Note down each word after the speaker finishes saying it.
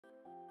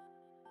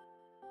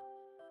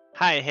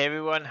Hi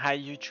everyone, hi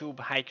YouTube,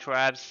 hi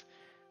crabs.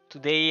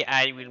 Today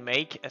I will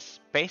make a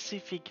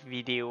specific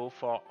video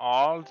for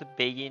all the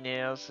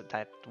beginners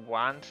that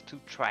want to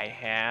try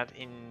hard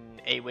in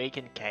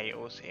Awaken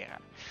Chaos era.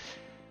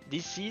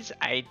 This is,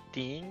 I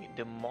think,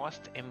 the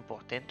most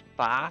important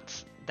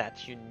part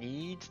that you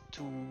need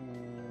to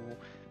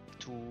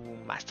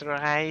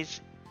masterize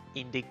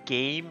in the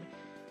game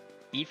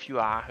if you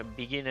are a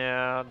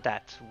beginner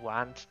that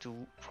wants to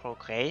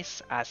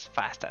progress as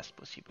fast as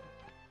possible.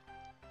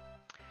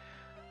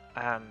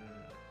 Um,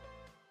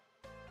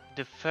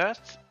 the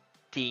first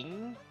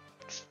thing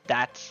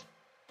that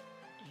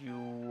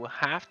you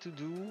have to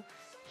do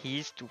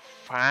is to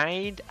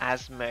find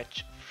as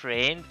much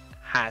friend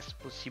as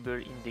possible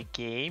in the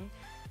game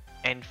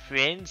and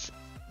friends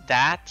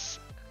that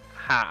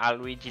are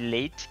already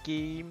late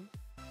game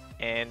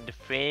and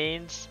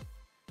friends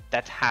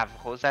that have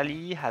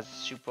Rosalie as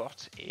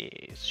support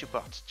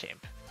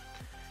champ.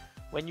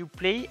 When you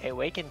play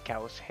Awaken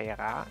Chaos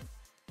Era,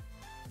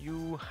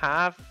 you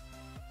have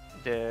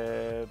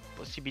the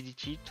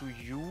possibility to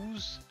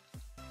use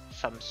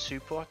some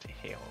support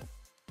hero.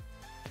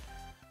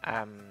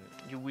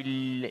 You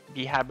will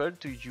be able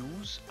to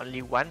use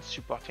only one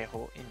support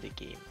hero in the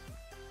game.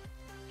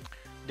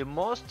 The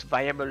most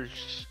viable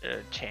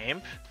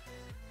champ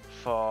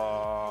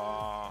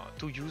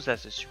to use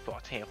as a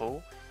support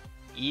hero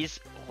is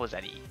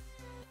Rosalie,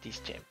 this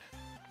champ.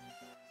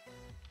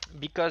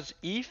 Because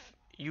if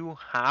you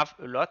have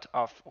a lot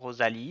of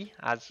Rosalie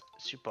as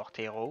support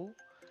hero,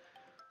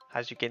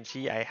 as you can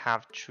see, I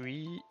have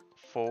 3,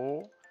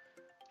 4,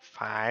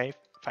 5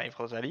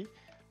 Rosalie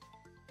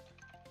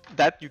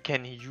that you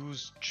can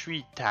use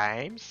 3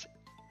 times.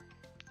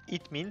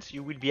 It means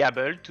you will be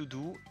able to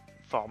do,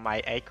 for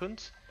my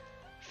account,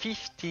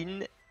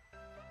 15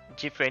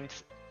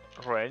 different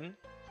runs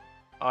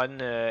on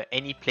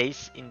any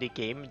place in the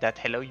game that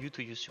allow you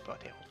to use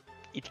support hero.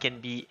 It can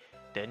be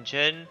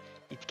dungeon,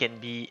 it can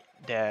be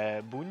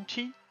the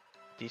bounty,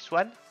 this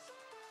one.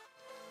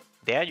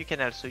 There you can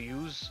also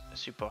use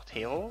support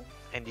hero,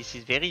 and this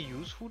is very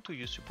useful to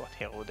use support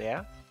hero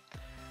there.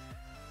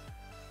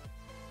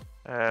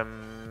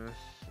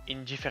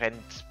 In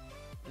different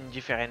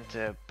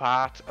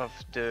part of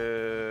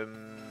the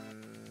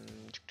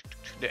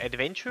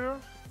adventure,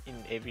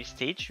 in every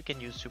stage you can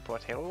use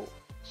support hero.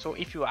 So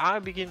if you are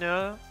a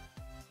beginner,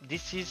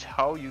 this is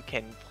how you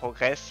can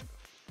progress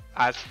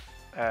as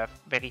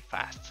very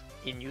fast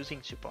in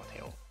using support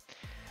hero.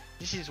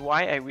 This is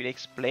why I will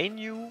explain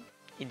you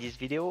in this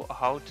video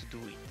how to do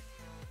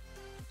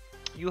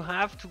it. You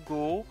have to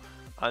go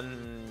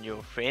on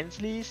your friends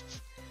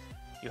list,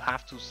 you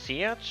have to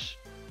search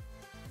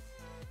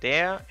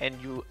there, and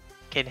you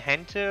can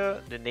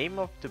enter the name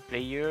of the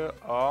player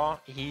or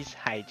his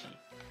ID.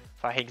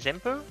 For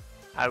example,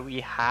 I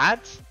will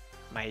add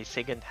my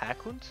second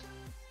account,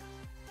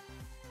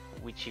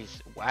 which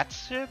is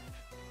WhatsApp.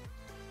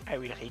 I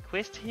will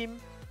request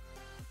him,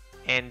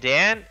 and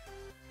then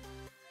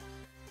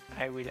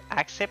I will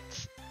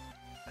accept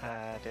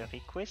the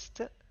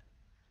request.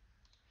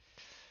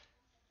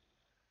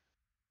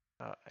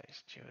 I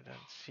still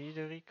don't see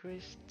the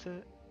request. I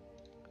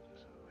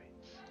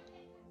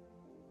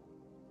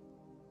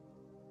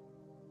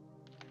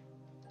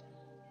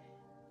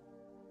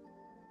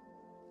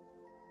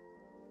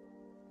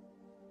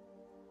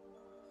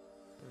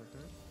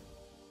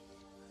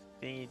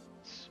think it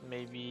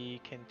maybe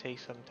can take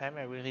some time.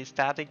 I will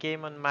restart the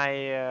game on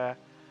my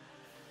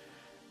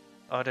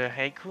other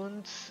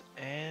account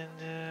and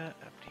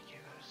applicable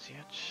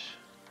search.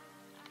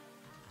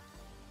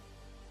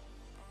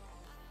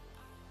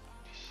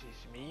 This is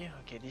me.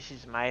 Okay, this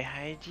is my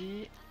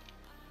ID.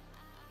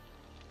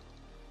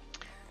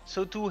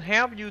 So to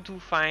help you to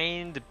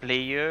find the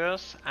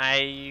players,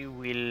 I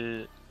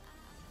will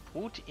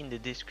put in the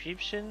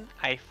description.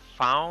 I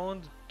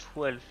found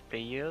 12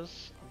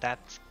 players that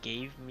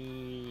gave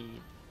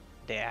me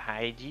their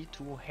ID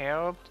to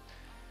help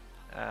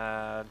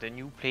the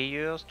new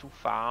players to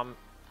farm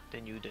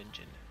the new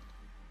dungeon.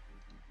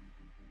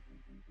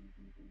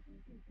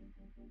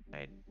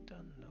 I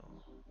don't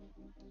know.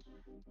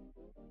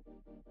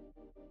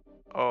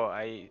 Oh,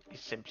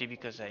 it's simply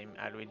because I'm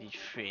already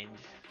friend.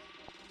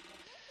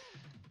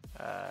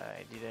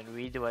 I didn't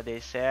read what they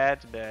said,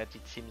 but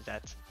it seems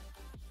that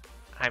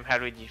I'm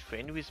already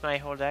friend with my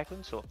old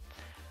account. So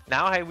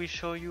now I will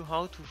show you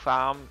how to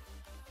farm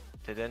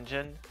the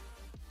dungeon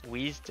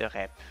with the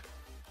rep,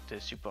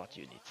 the support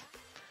unit.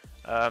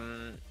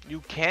 You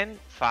can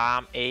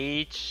farm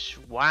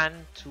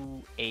H1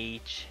 to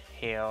H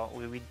here.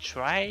 We will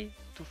try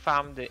to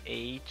farm the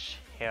H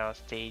here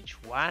stage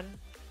 1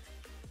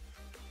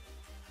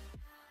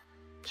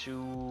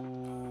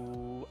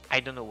 to I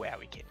don't know where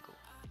we can go.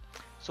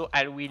 So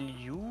I will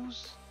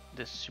use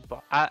the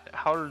support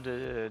all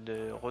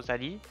the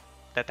Rosalie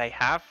that I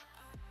have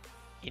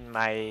in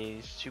my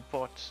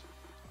support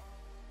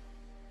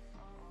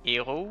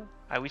hero.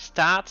 I will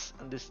start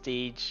on the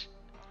stage,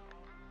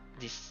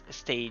 this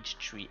stage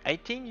 3. I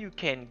think you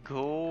can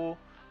go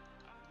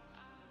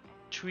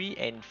 3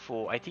 and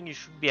 4. I think you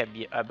should be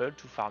able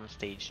to farm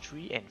stage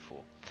 3 and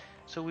 4.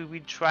 So we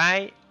will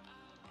try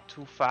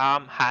to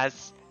farm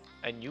as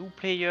a new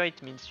player.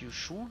 It means you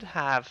should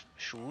have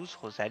choose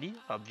Rosalie.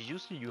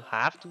 Obviously you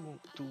have to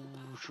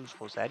choose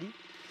Rosalie.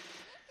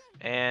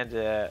 And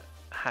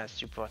as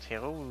support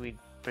hero we will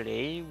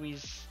play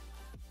with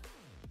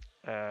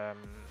um,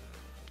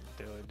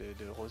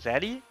 the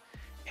Rosalie,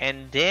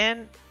 and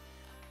then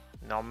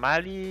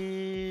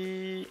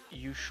normally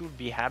you should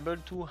be able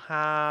to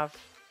have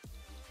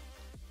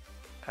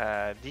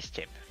this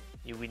step.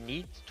 You will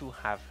need to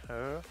have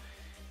her,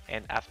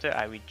 and after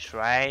I will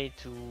try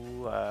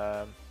to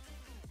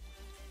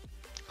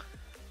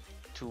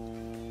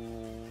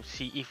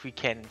see if we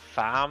can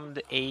farm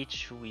the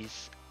H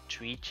with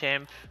 3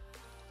 champ,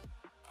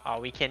 or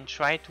we can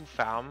try to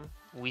farm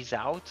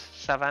without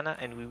Savannah,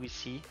 and we will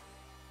see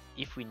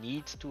if we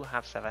need to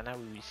have Savannah.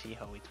 We will see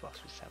how it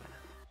works with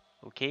Savannah.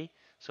 Okay,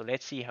 so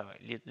let's see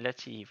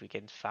if we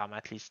can farm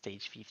at least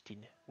stage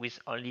 15 with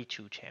only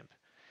 2 champ.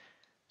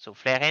 So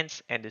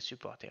Florence and the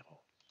support hero.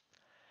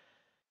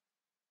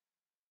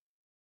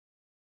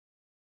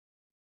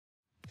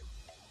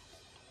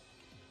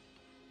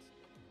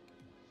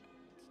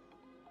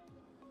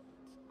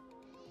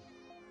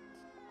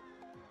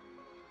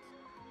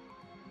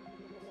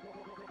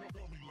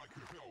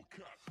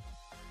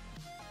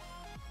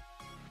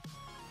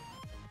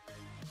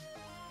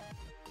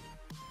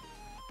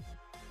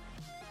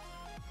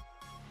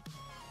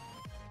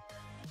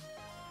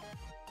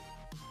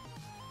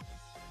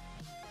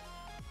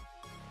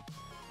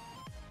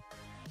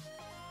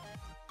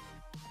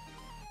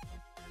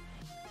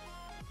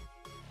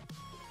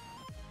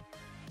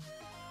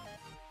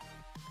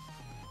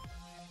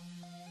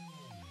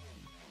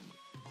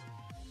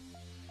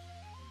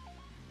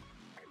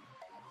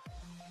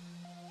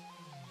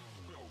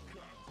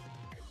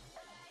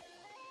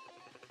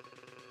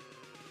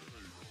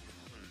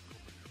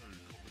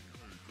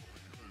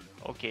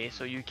 Okay,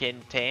 so you can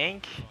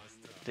tank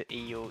the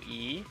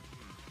AoE.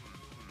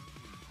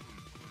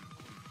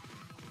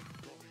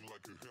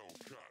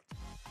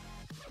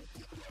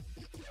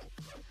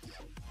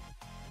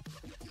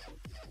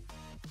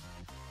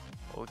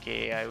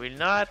 Okay, I will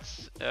not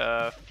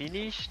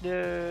finish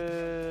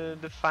the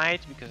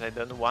fight because I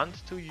don't want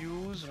to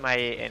use my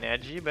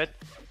energy, but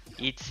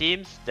it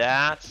seems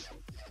that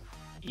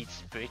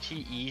it's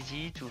pretty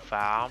easy to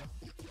farm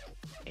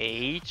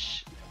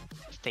H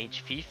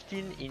stage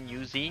 15 in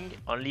using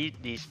only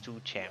these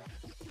 2 champ.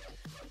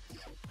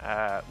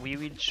 We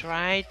will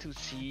try to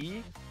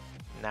see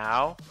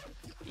now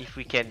if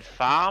we can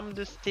farm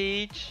the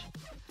stage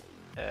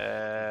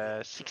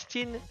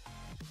 16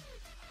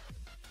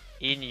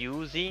 in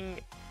using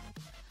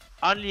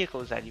only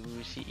Rosalie. We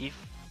will see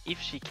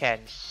if she can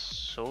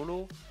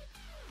solo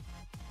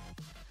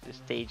the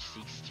stage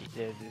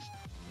 16,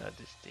 not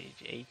the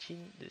stage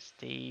 18, the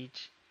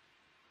stage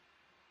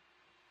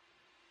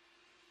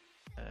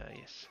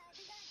yes,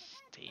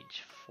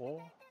 stage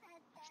 4,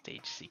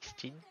 stage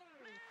 16.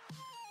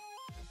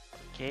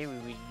 Okay, we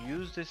will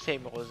use the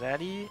same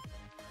Rosalie.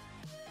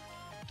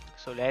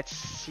 So let's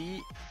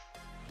see.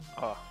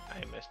 Oh,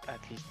 I must at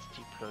least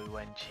deploy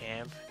 1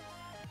 champ.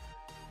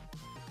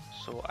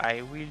 So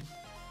I will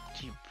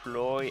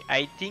deploy.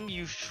 I think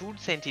you should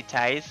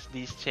sensitize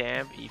this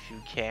champ if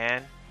you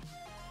can,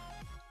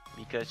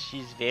 because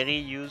she's very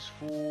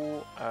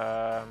useful.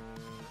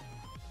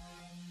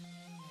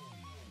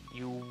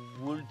 You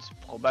would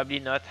probably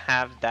not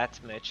have that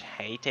much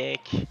high-tech,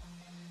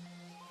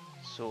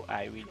 so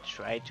I will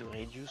try to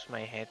reduce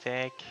my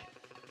high-tech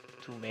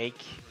to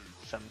make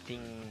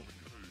something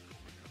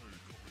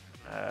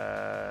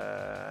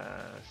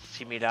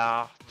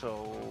similar to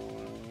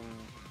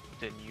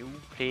the new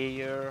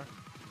player.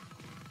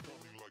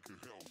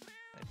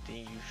 I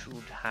think you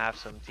should have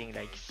something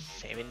like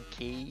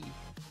 7k.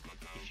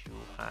 If you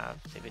have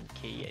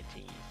 7k, I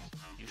think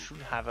you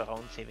should have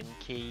around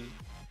 7k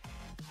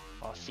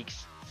or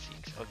 6.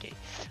 Okay,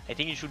 I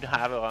think you should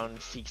have around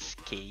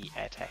 6k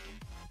attack.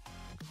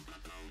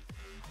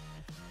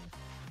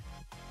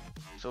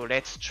 So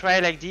let's try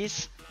like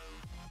this.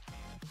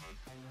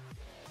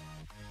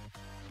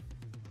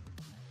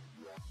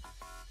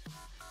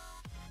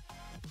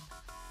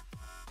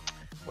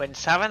 When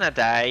Savannah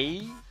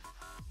dies,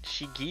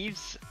 she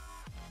gives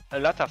a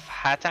lot of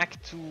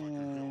attack to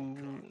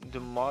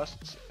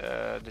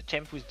the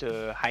champ with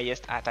the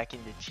highest attack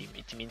in the team.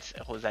 It means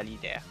Rosalie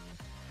there.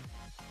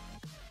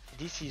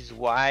 This is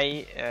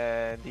why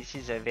this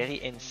is a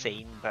very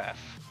insane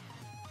buff.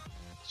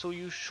 So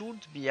you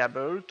should be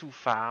able to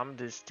farm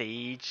the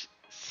stage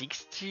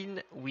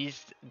 16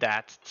 with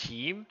that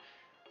team.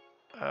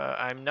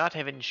 I'm not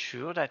even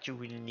sure that you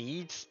will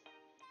need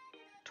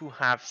to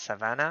have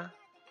Savannah.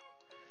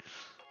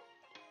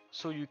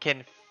 So you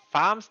can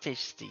farm stage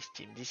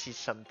 16. This is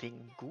something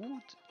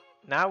good.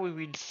 Now we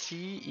will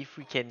see if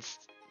we can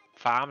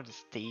farm the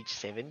stage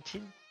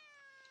 17.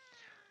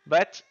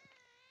 But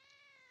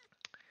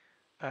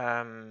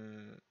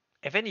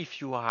even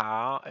if you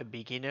are a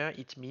beginner,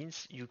 it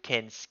means you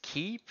can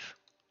skip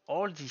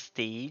all the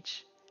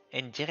stage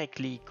and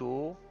directly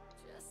go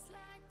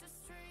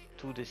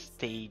to the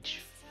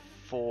stage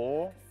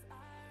 4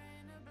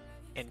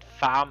 and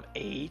farm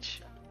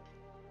age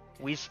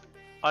with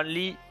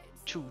only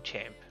two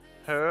champ,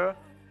 her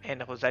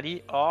and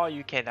Rosalie, or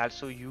you can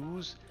also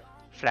use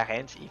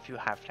Clarence if you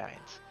have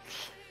Clarence.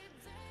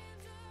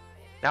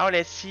 Now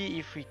let's see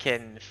if we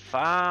can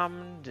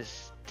farm the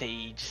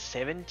stage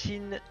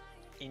 17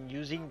 in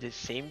using the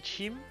same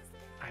team.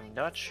 I'm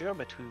not sure,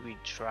 but we will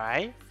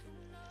try.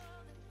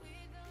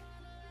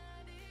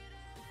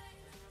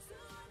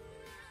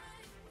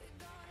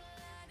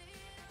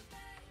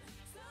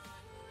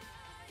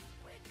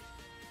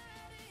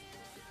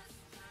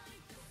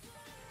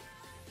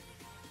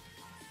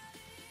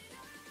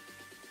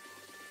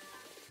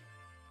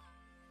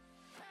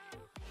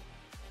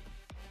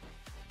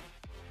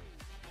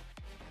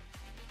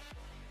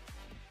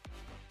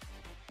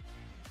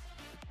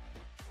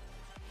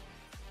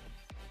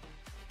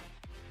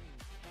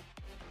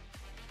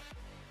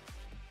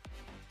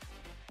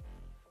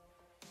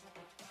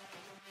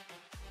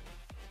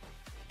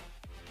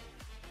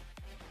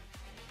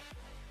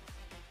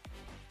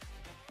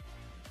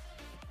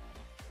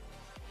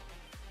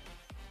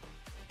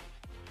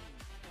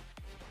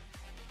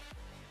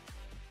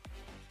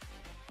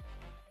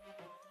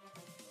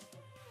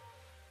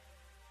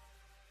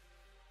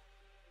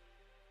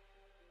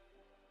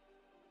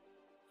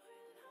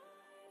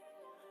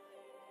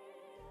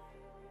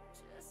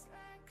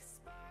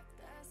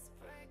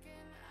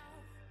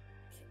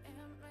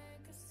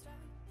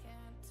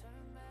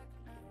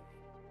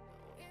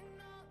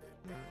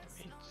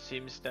 It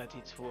seems that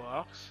it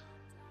works.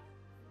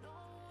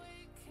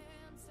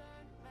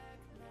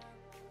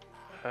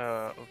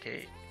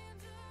 Okay.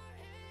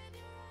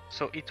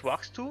 So it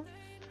works too.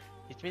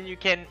 It means you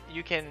can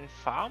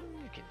farm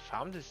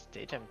the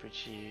stage. I'm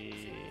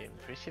pretty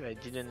impressive. I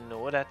didn't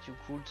know that you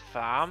could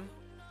farm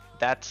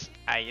that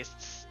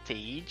highest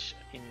stage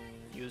in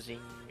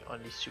using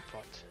only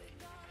support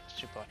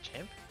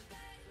champ.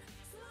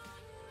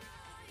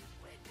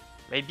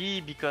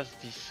 Maybe because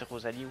this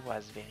Rosalie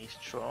was very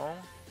strong.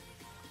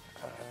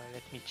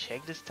 Let me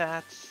check the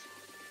stats.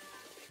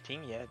 I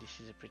think, yeah,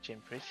 this is a pretty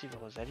impressive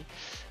Rosalie.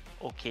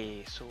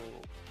 Okay, so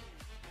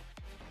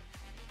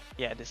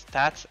yeah, the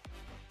stats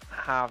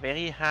are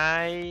very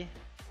high.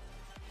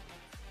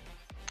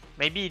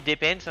 Maybe it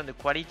depends on the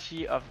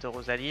quality of the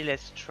Rosalie.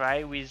 Let's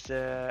try with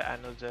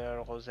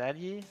another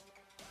Rosalie.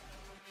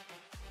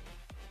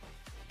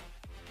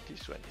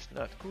 This one is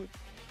not good.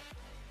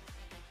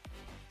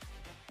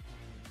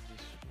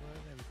 This one,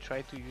 I will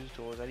try to use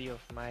the Rosalie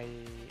of my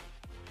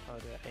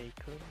other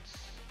icons.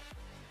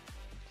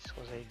 This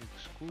Rosalie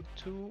looks good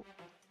too.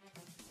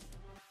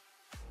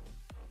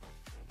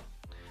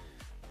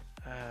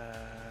 Okay,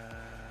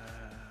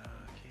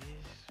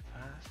 it's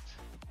fast.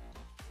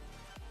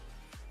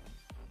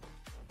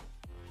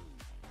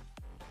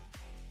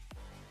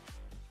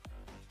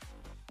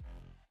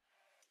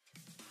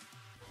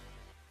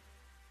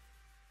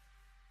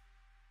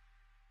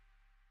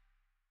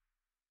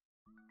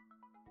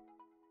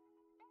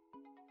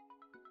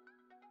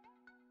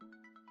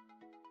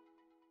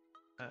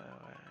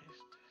 Where is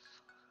this?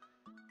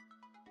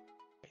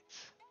 Wait.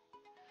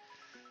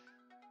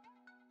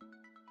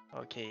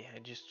 Okay, I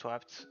just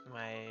swapped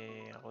my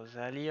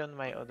Rosalie on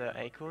my other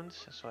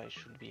icons, so I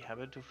should be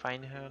able to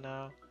find her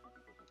now.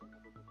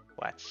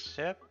 What's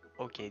up?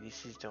 Okay,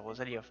 this is the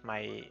Rosalie of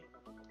my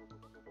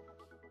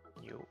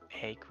new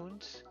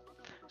icons.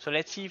 So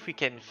let's see if we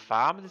can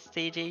farm the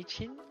stage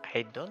 18.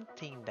 I don't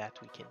think that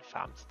we can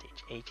farm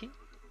stage 18,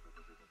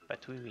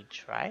 but we will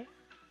try.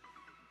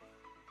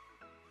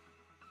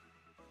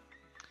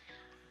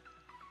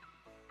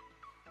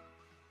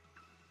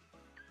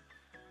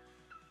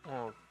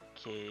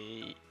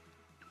 Okay.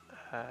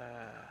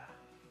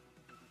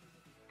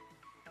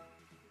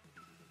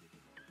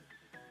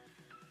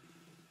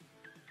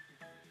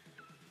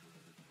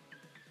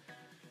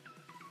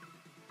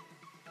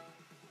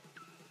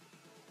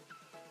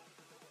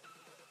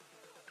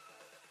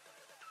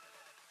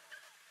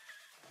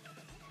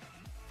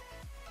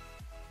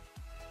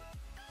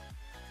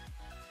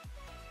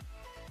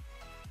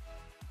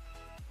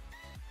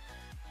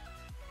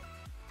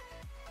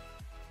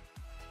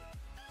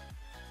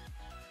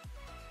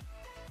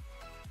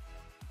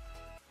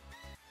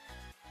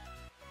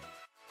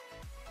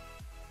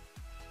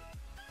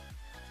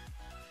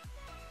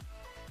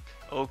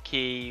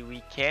 Okay,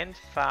 we can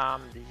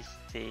farm this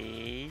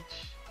stage.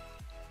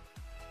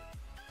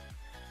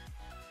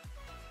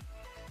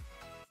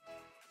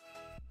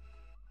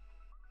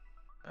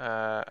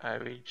 I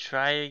will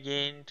try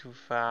again to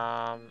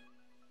farm.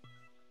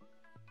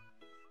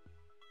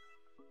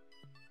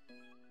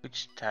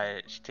 Which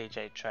stage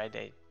I tried?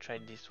 I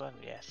tried this one,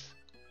 yes.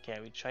 Okay, I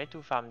will try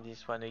to farm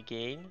this one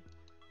again.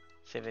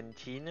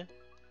 17.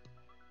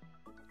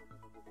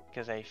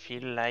 Because I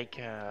feel like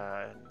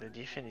the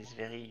difference is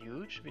very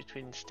huge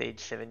between stage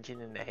 17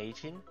 and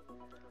 18.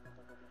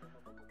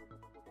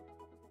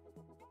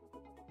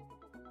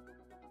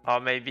 Or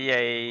maybe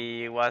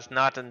I was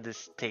not on the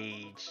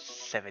stage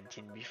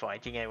 17 before. I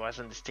think I was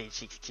on the stage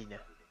 16.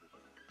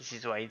 This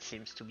is why it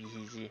seems to be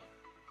easy.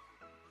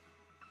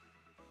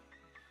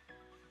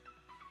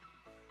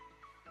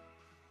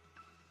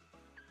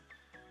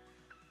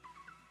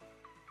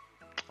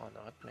 Or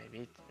not,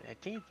 maybe. I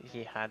think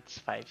he had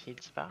 5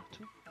 hits bar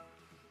too.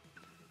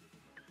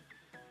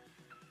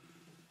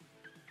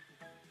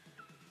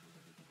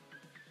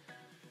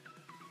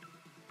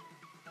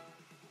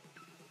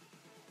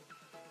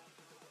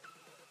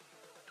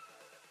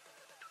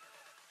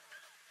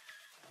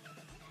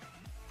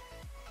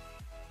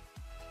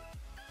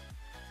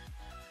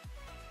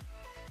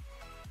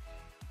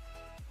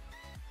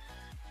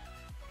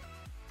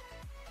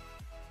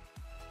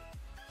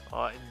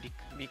 Or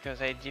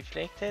because I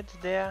deflected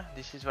there,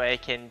 this is why I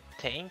can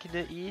tank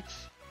the hit.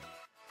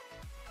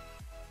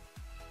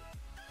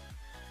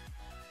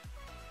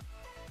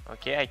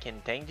 Okay, I can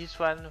tank this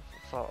one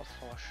for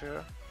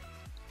sure.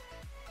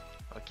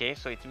 Okay,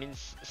 so it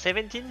means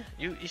 17.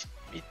 It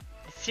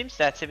seems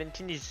that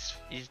 17 is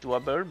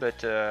doable,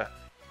 but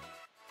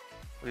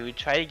we will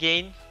try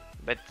again.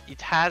 But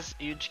it has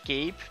huge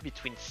gap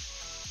between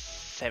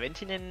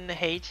 17 and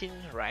 18,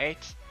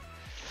 right?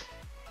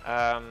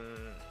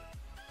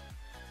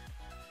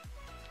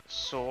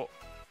 So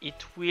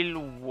it will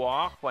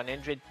work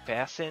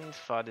 100%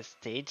 for the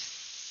stage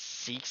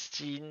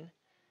 16,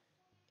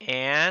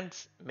 and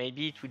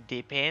maybe it would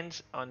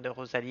depend on the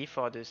Rosalie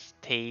for the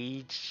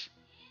stage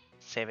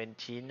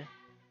 17.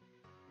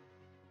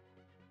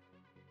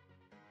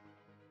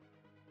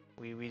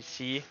 We will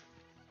see.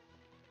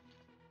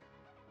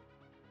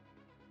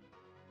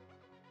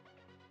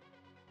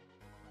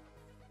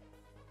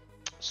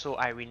 So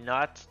I will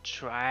not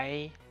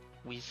try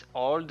with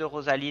all the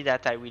Rosalie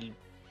that I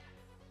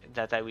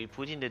will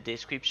put in the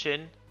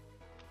description.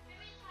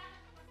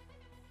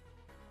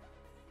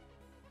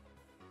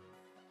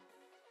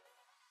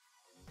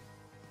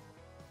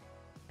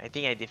 I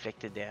think I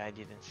deflected there, I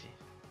didn't see.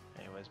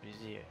 I was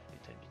busy, a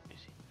little bit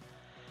busy.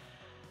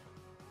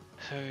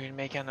 So we'll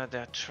make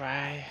another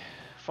try.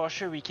 For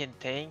sure we can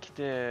tank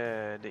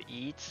the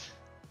hits.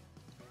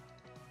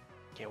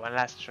 Okay, one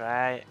last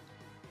try.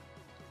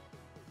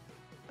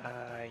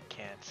 I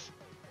can't.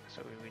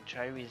 So we will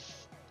try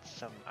with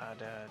some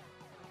other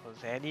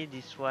Rosalie.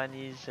 This one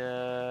is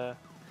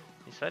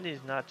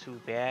not too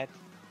bad.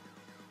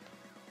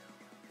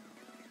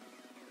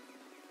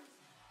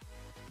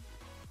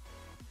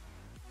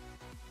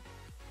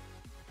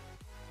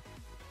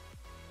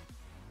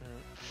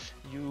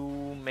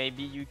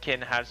 Maybe you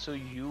can also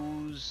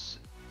use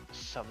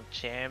some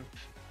champ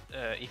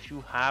if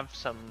you have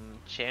some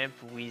champ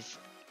with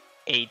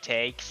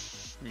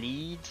 8x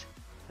lead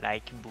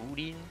like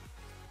Bulin.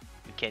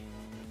 You can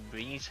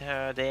bring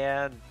her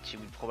there. She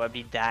will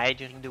probably die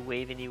during the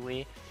wave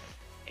anyway,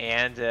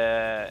 and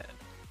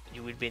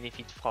you will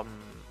benefit from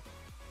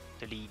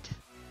the lead.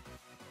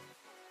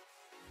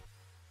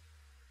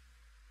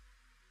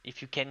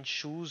 If you can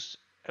choose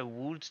a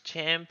wood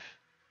champ,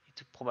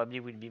 it probably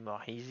will be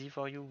more easy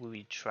for you. We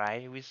will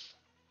try with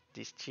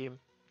this team.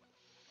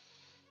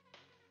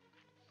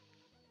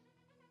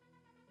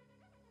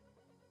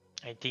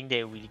 I think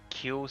they will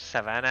kill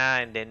Savannah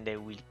and then they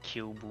will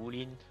kill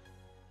Bulin.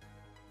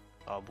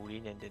 Or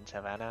Bulin and then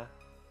Savannah,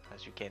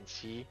 as you can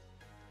see.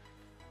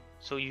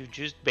 So you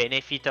just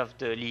benefit of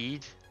the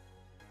lead.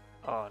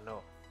 Oh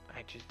no,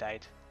 I just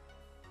died.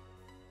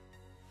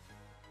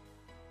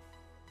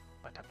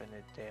 What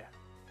happened there?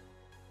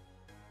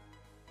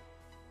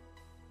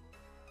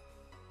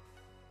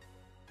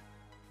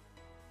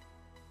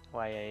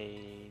 Why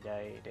I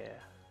died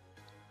there?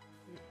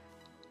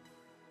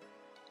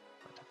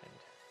 What happened?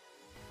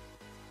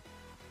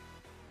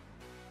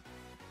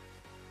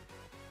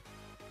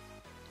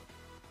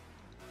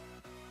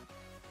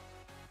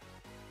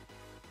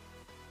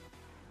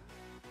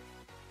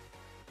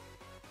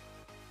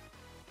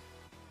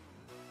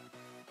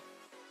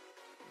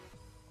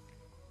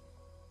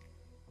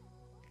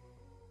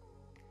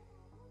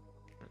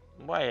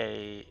 Why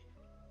I...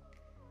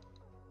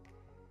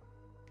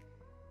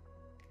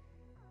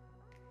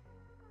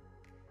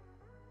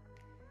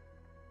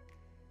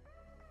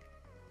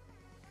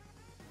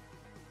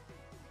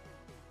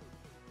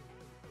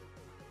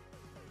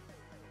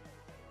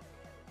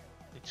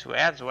 It's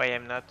weird why I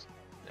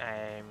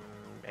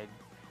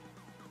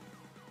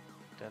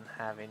don't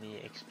have any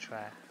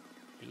extra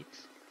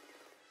hits.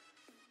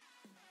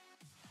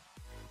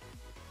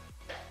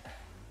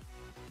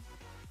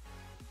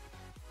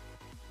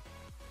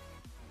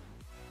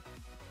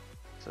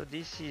 So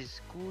this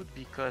is good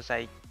because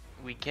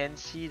we can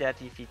see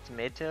that if it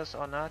matters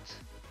or not.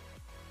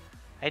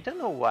 I don't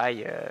know why.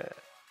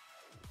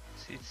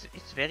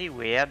 It's very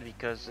weird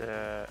because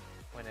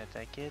when I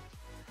attack it,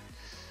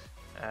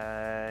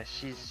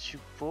 she's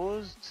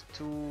supposed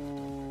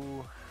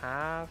to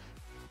have.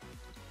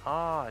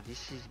 Oh,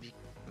 this is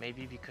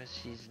maybe because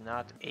she's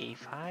not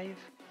A5.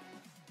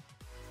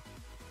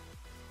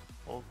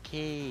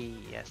 Okay,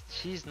 yes,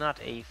 she's not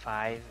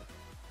A5.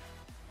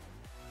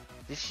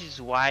 This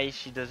is why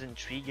she doesn't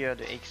trigger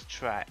the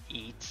extra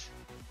hit.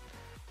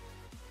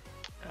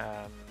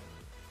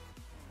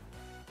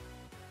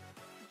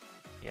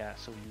 Yeah,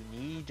 so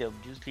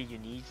obviously you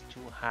need to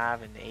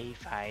have an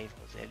A5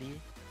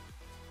 Rosalie.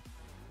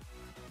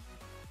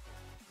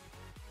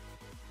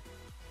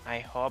 I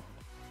hope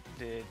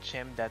the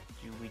champ that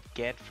you will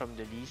get from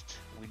the list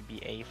will be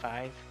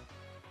A5.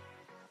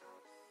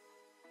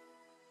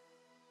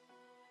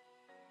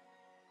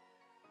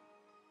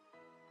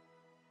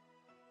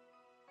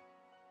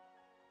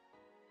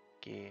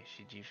 Okay,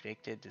 she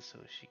deflected so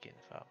she can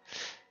farm.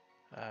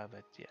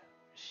 But yeah,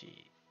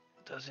 she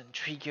doesn't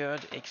trigger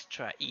the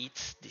extra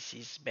hits. This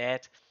is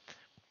bad.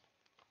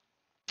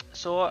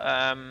 So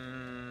I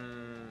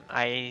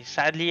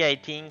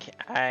think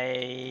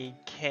I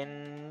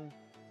can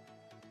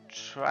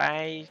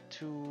try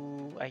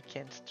to I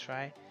can't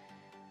try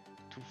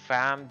to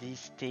farm this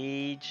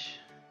stage.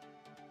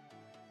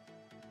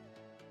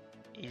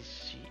 Is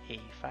she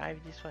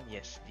A5 this one?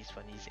 Yes, this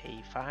one is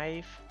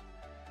A5.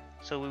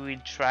 So we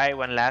will try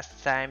one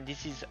last time.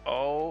 This is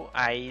all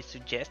I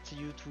suggest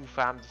you to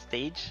farm the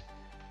stage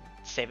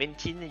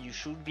 17. You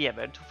should be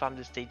able to farm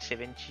the stage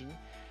 17.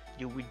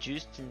 You will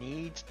just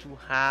need to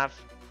have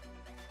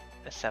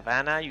a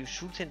Savannah. You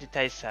should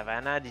synthesize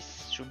Savannah.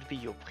 This should be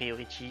your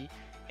priority.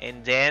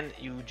 And then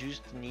you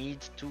just need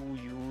to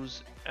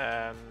use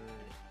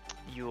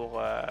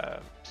your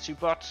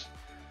support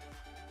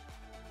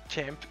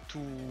champ to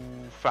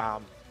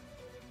farm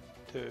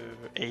the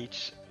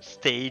H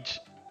stage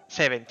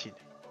 17.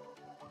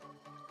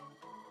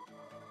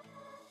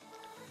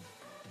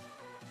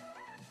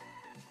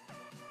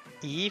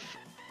 If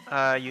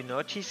you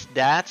notice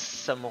that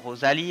some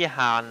Rosalie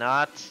are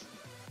not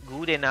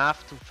good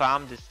enough to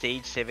farm the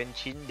stage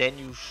 17, then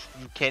you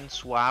can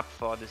swap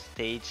for the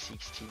stage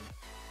 16.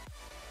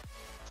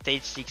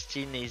 Stage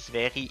 16 is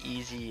very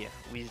easy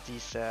with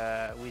this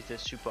with the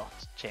support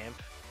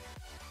champ.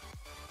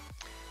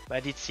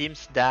 But it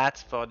seems that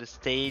for the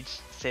stage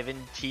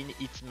 17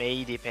 it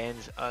may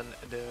depend on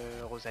the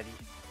Rosalie,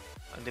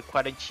 on the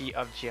quality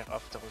of gear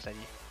of the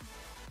Rosalie.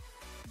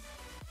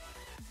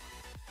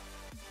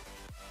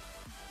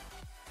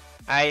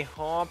 I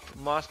hope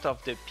most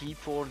of the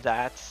people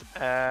that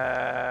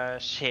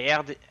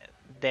shared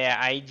their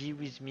ID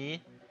with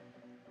me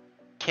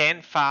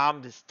can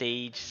farm the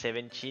stage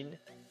 17,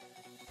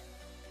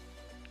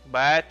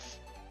 but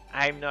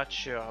I'm not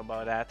sure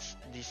about that.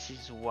 This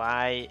is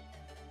why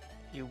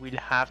you will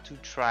have to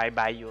try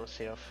by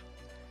yourself.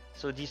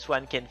 So this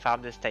one can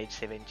farm the stage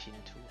 17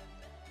 too.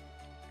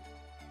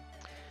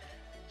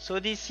 So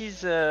this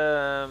is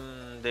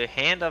the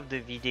end of the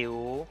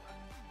video.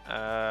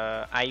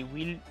 I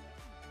will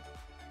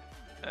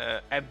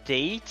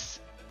update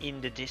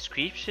in the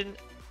description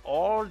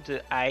all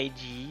the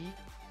ID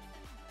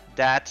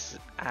that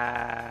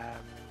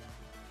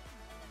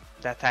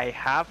that I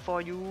have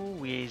for you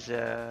with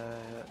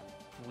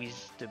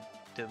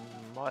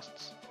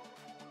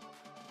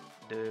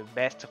the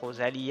best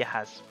Rosalie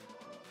has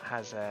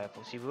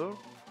possible.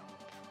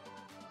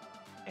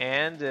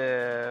 And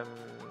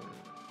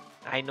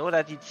I know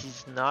that it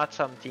is not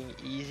something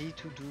easy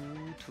to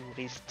do to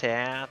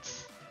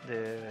restart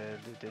the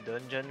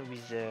dungeon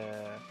with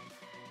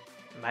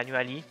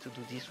manually, to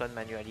do this one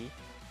manually,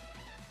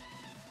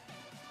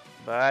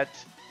 but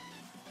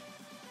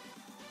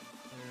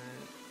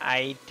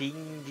I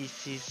think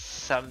this is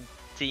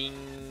something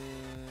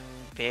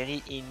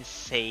very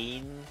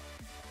insane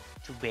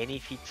to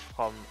benefit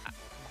from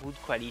good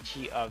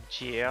quality of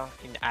gear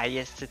in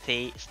highest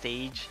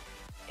stage,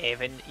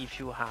 even if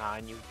you are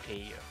a new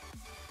player.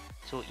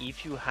 So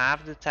if you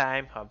have the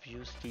time,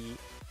 obviously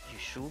you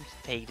should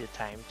take the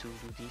time to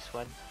do this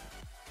one.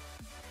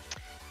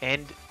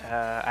 And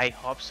I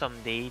hope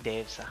someday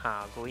devs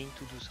are going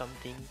to do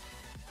something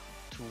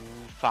to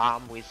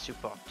farm with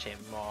support gem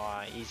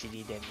more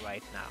easily than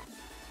right now.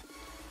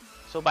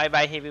 So bye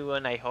bye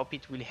everyone, I hope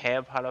it will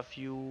help all of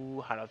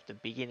you, all of the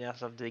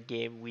beginners of the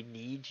game. We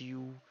need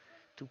you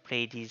to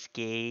play this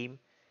game,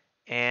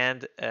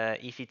 and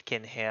if it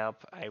can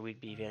help, I will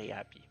be very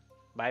happy.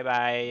 Bye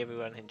bye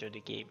everyone, enjoy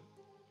the game.